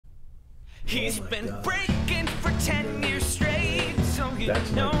He's been breaking for 10 years straight, so you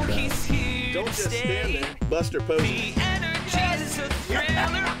know he's here. Don't to just stay. stand there. Buster Posey. The energy's a thriller,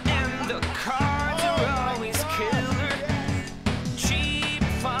 and the cards are always killer. Cheap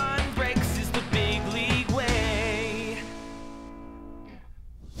fun breaks is the big league way.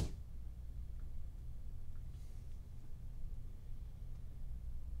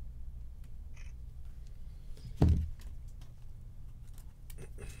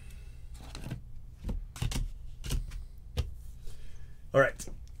 All right.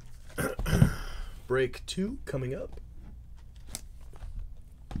 Break 2 coming up.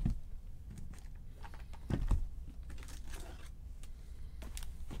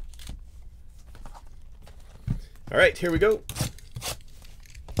 All right, here we go.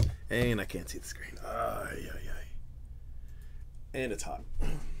 And I can't see the screen. Ay, ay, ay. And it's hot.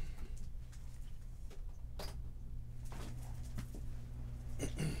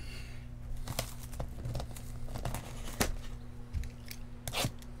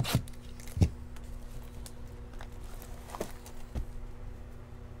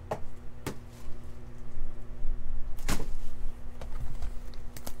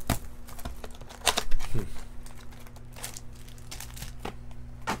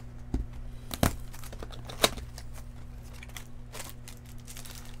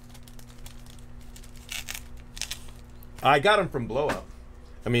 I got them from Blowout.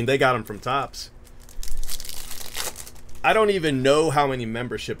 I mean, they got them from Topps. I don't even know how many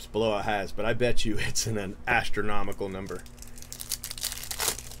memberships Blowout has, but I bet you it's in an astronomical number.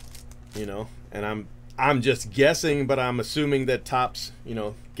 You know, and I'm just guessing, but I'm assuming that Topps, you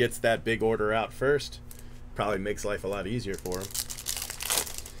know, gets that big order out first. Probably makes life a lot easier for them.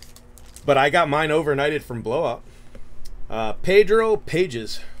 But I got mine overnighted from Blowout. Pedro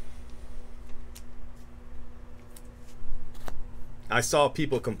Pages. I saw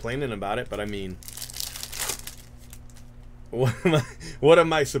people complaining about it, but I mean, what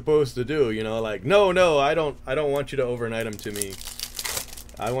am I supposed to do? You know, like, no, I don't want you to overnight them to me.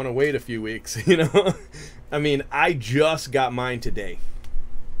 I want to wait a few weeks, you know? I mean, I just got mine today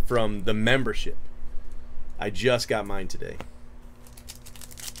from the membership. I just got mine today.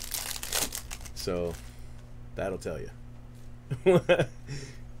 So, that'll tell you.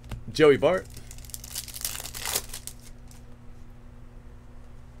 Joey Bart.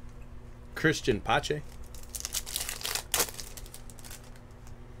 Christian Pache.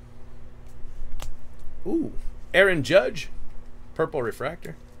 Ooh, Aaron Judge, purple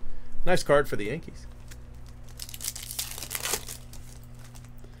refractor. Nice card for the Yankees.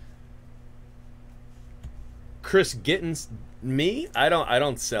 Chris Gittins. Me? I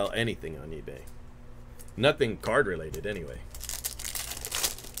don't sell anything on eBay. Nothing card related anyway.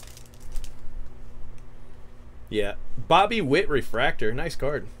 Yeah, Bobby Witt refractor. Nice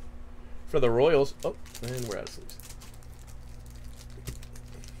card. For the Royals. Oh, and we're out of sleeves.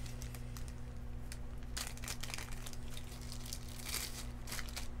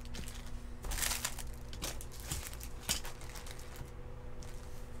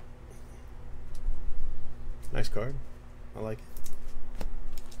 Nice card. I like it.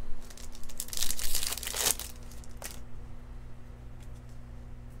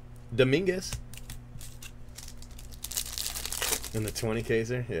 Dominguez. In the 20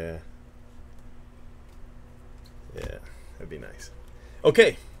 caser? Yeah. Yeah, that'd be nice.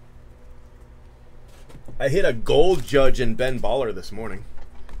 Okay. I hit a gold judge in Ben Baller this morning.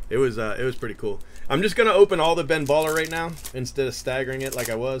 It was pretty cool. I'm just gonna open all the Ben Baller right now instead of staggering it like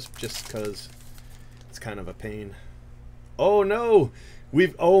I was, just because it's kind of a pain. Oh no!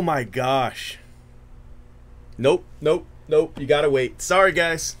 Oh my gosh. Nope. You gotta wait. Sorry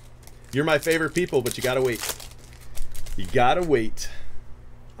guys. You're my favorite people, but you gotta wait. You gotta wait.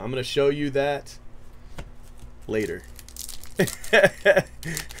 I'm gonna show you that later. I'm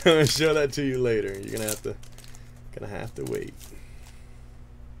gonna show that to you later. You're gonna have to wait.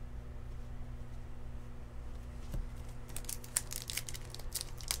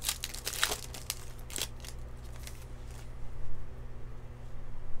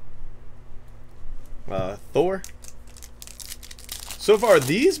 Thor. So far,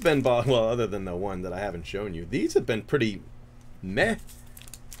 these been bought. Well, other than the one that I haven't shown you, these have been pretty meh.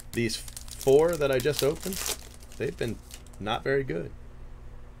 These 4 that I just opened, they've been not very good.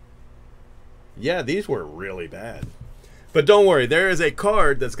 Yeah, these were really bad. But don't worry, there is a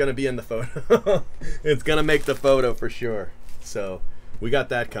card that's going to be in the photo. It's going to make the photo for sure. So we got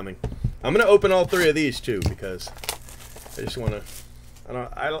that coming. I'm going to open all 3 of these too, because I just want to.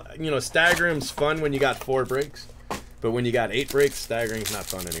 You know, staggering's fun when you got 4 breaks, but when you got 8 breaks, staggering's not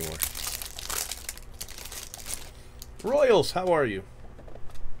fun anymore. Royals, how are you?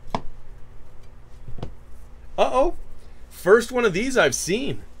 Uh-oh. First one of these I've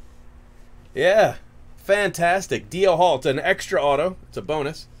seen. Yeah. Fantastic. DL Hall. It's an extra auto. It's a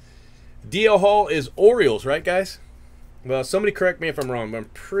bonus. DL Hall is Orioles, right, guys? Well, somebody correct me if I'm wrong, but I'm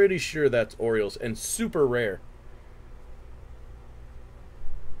pretty sure that's Orioles. And super rare.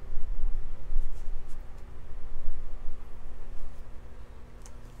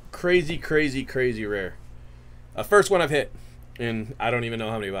 Crazy, crazy, crazy rare. First one I've hit. And I don't even know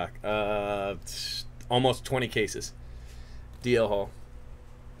how many back. Almost 20 cases. DL Hall.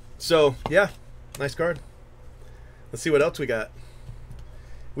 So, yeah. Nice card. Let's see what else we got.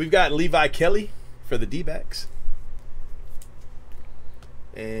 We've got Levi Kelly for the D-backs.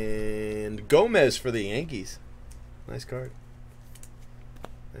 And Gomez for the Yankees. Nice card.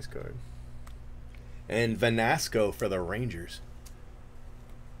 Nice card. And Vanasco for the Rangers.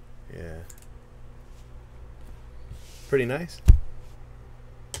 Yeah. Pretty nice.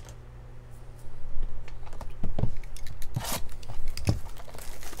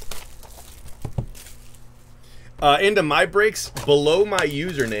 Into my breaks, below my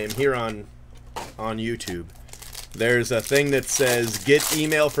username here on YouTube, there's a thing that says get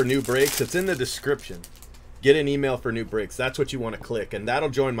email for new breaks. It's in the description. Get an email for new breaks. That's what you want to click, and that'll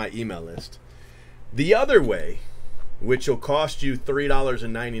join my email list. The other way, which will cost you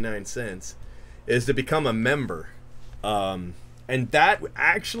 $3.99, is to become a member. And that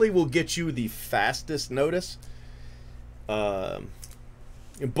actually will get you the fastest notice.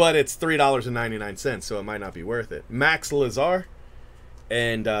 But it's $3.99, so it might not be worth it. Max Lazar,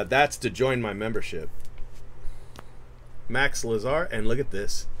 and that's to join my membership. Max Lazar, and look at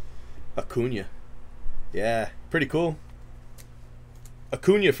this. Acuna. Yeah, pretty cool.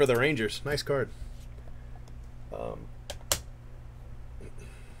 Acuna for the Rangers. Nice card.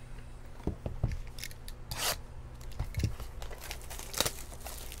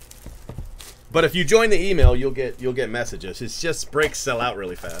 But if you join the email, you'll get messages. It's just breaks sell out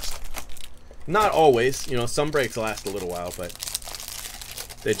really fast. Not always, you know, some breaks last a little while, but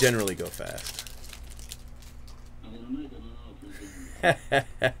they generally go fast.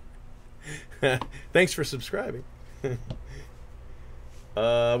 Thanks for subscribing. We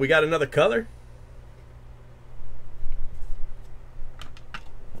got another color.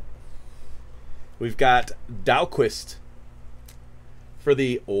 We've got Dalquist for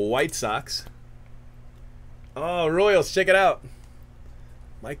the White Sox. Oh, Royals, check it out.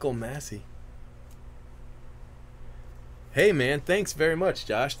 Michael Massey. Hey, man, thanks very much,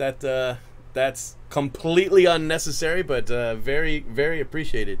 Josh. That's completely unnecessary, but very, very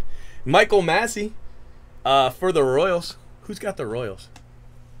appreciated. Michael Massey for the Royals. Who's got the Royals?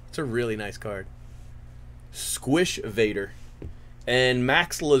 It's a really nice card. Squish Vader. And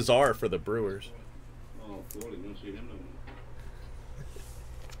Max Lazar for the Brewers. Oh, Florida, you don't see him no more.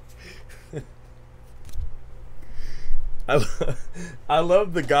 I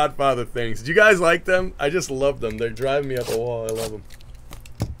love the Godfather things. Do you guys like them? I just love them. They're driving me up a wall. I love them.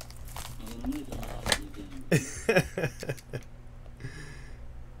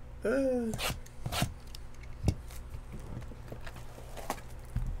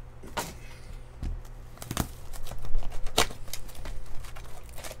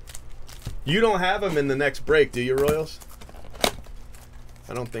 You don't have them in the next break, do you, Royals?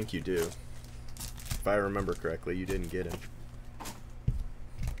 I don't think you do. If I remember correctly, you didn't get him.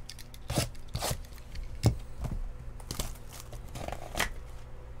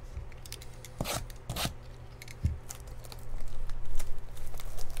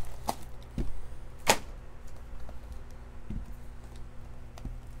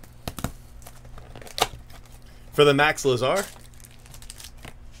 For the Max Lazar?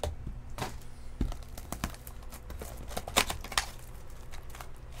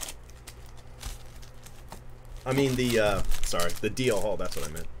 I mean the DL Hall, that's what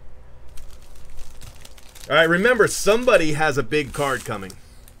I meant. Alright, remember, somebody has a big card coming.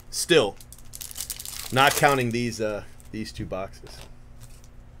 Still. Not counting these two boxes.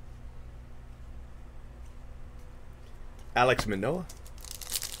 Alex Manoah.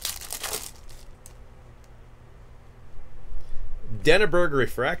 Denneberg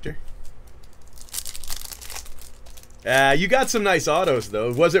Refractor. You got some nice autos,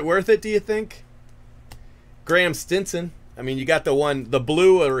 though. Was it worth it, do you think? Graham Stinson. I mean, you got the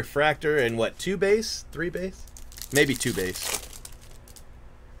blue, a refractor, and what, 2 base? 3 base? Maybe 2 base.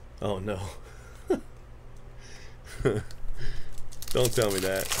 Oh, no. Don't tell me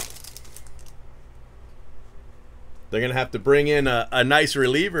that. They're going to have to bring in a nice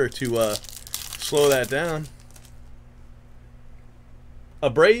reliever to slow that down.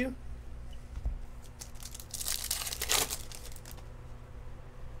 Abreu?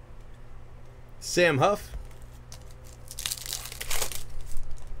 Sam Huff?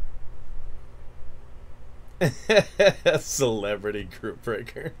 Celebrity group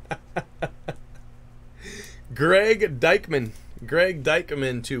breaker. Greg Dykman. Greg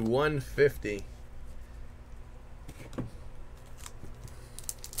Dykman to 150.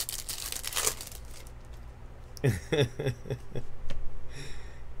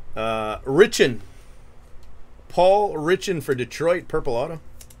 Richin. Paul Richin for Detroit, purple auto.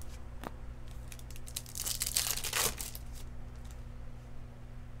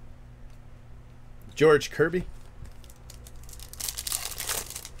 George Kirby.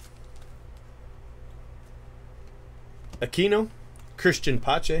 Aquino. Christian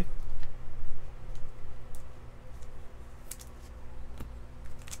Pache.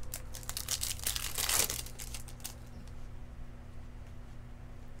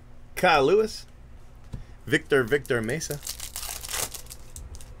 Kyle Lewis. Victor Mesa.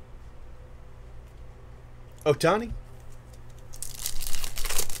 Otani.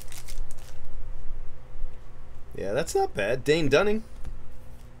 Yeah, that's not bad. Dane Dunning.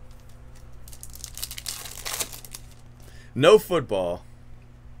 No football.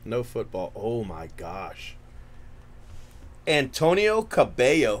 No football. Oh my gosh. Antonio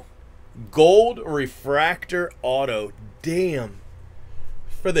Cabello. Gold refractor auto. Damn.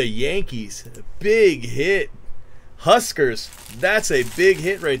 For the Yankees. Big hit. Huskers. That's a big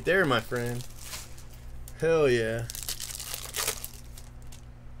hit right there, my friend. Hell yeah.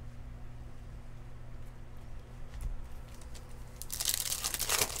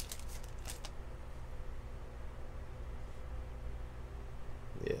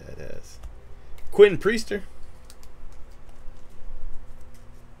 Yeah, it has. Quinn Priester.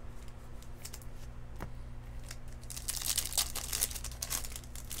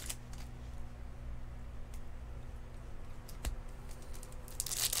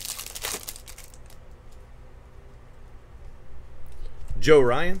 Joe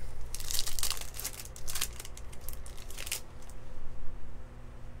Ryan.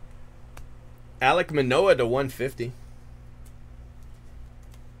 Alek Manoah to 150.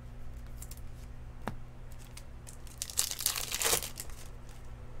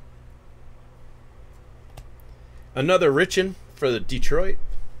 Another Richin for the Detroit.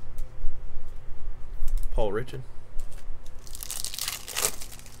 Paul Richin.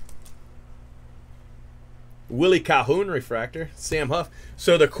 Willie Calhoun refractor. Sam Huff.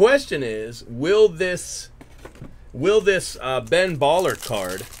 So the question is, will this Ben Baller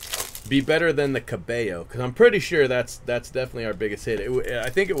card be better than the Cabello? Because I'm pretty sure that's definitely our biggest hit. I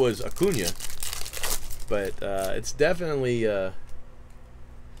think it was Acuna, but it's definitely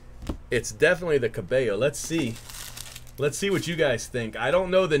the Cabello. Let's see what you guys think. I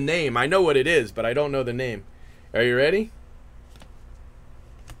don't know the name. I know what it is, but I don't know the name. Are you ready?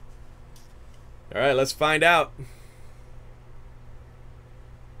 All right, let's find out.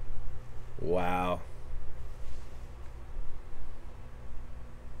 Wow.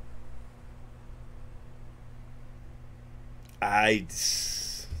 I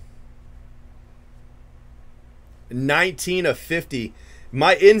 19 of 50.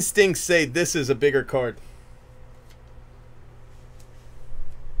 My instincts say this is a bigger card.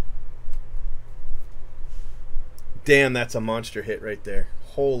 Damn, that's a monster hit right there.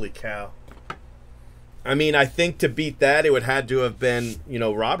 Holy cow. I mean, I think to beat that, it would had to have been, you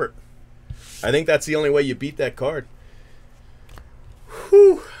know, Robert. I think that's the only way you beat that card.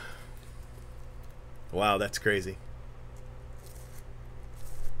 Whew. Wow, that's crazy.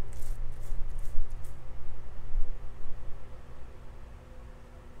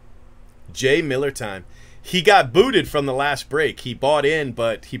 Jay Miller time. He got booted from the last break. He bought in,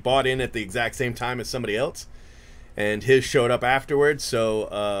 but he bought in at the exact same time as somebody else. And his showed up afterwards,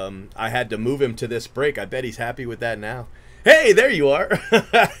 so I had to move him to this break. I bet he's happy with that now. Hey, there you are.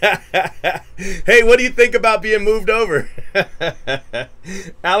 Hey, what do you think about being moved over?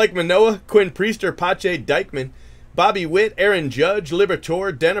 Alek Manoah, Quinn Priester, Pache, Dykman, Bobby Witt, Aaron Judge,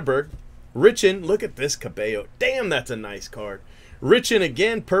 Liberatore, Denneberg, Richin. Look at this Cabello. Damn, that's a nice card. Richin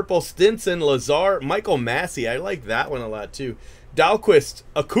again, Purple, Stinson, Lazar, Michael Massey. I like that one a lot too. Dahlquist,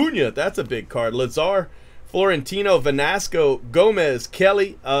 Acuna. That's a big card. Lazar, Florentino, Vanasco, Gomez,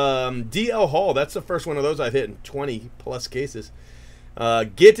 Kelly, DL Hall. That's the first one of those I've hit in 20 plus cases.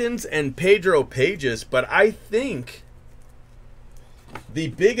 Gittins and Pedro Pages. But I think the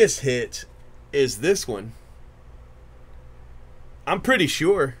biggest hit is this one. I'm pretty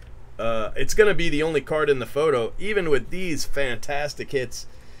sure it's going to be the only card in the photo, even with these fantastic hits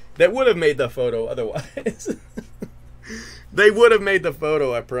that would have made the photo otherwise. They would have made the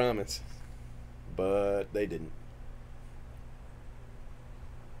photo, I promise. But they didn't.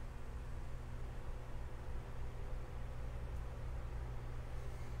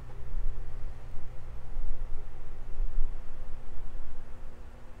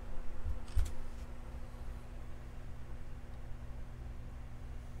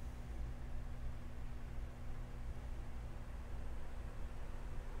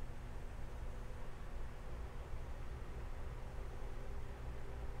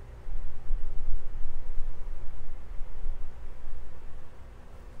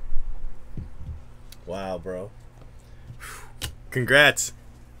 Wow, bro. Congrats.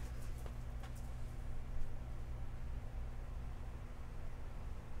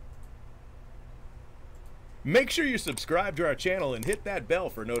 Make sure you subscribe to our channel and hit that bell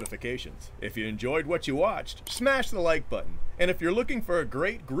for notifications. If you enjoyed what you watched, smash the like button. And if you're looking for a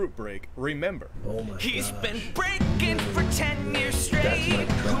great group break, remember, Oh my He's gosh. been breaking for 10 years straight.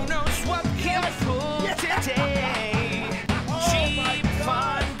 Who knows what he'll pull today? Cheap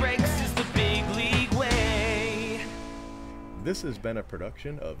fun breaks is the big league way. this has been a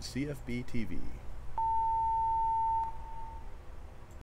production of CFB TV.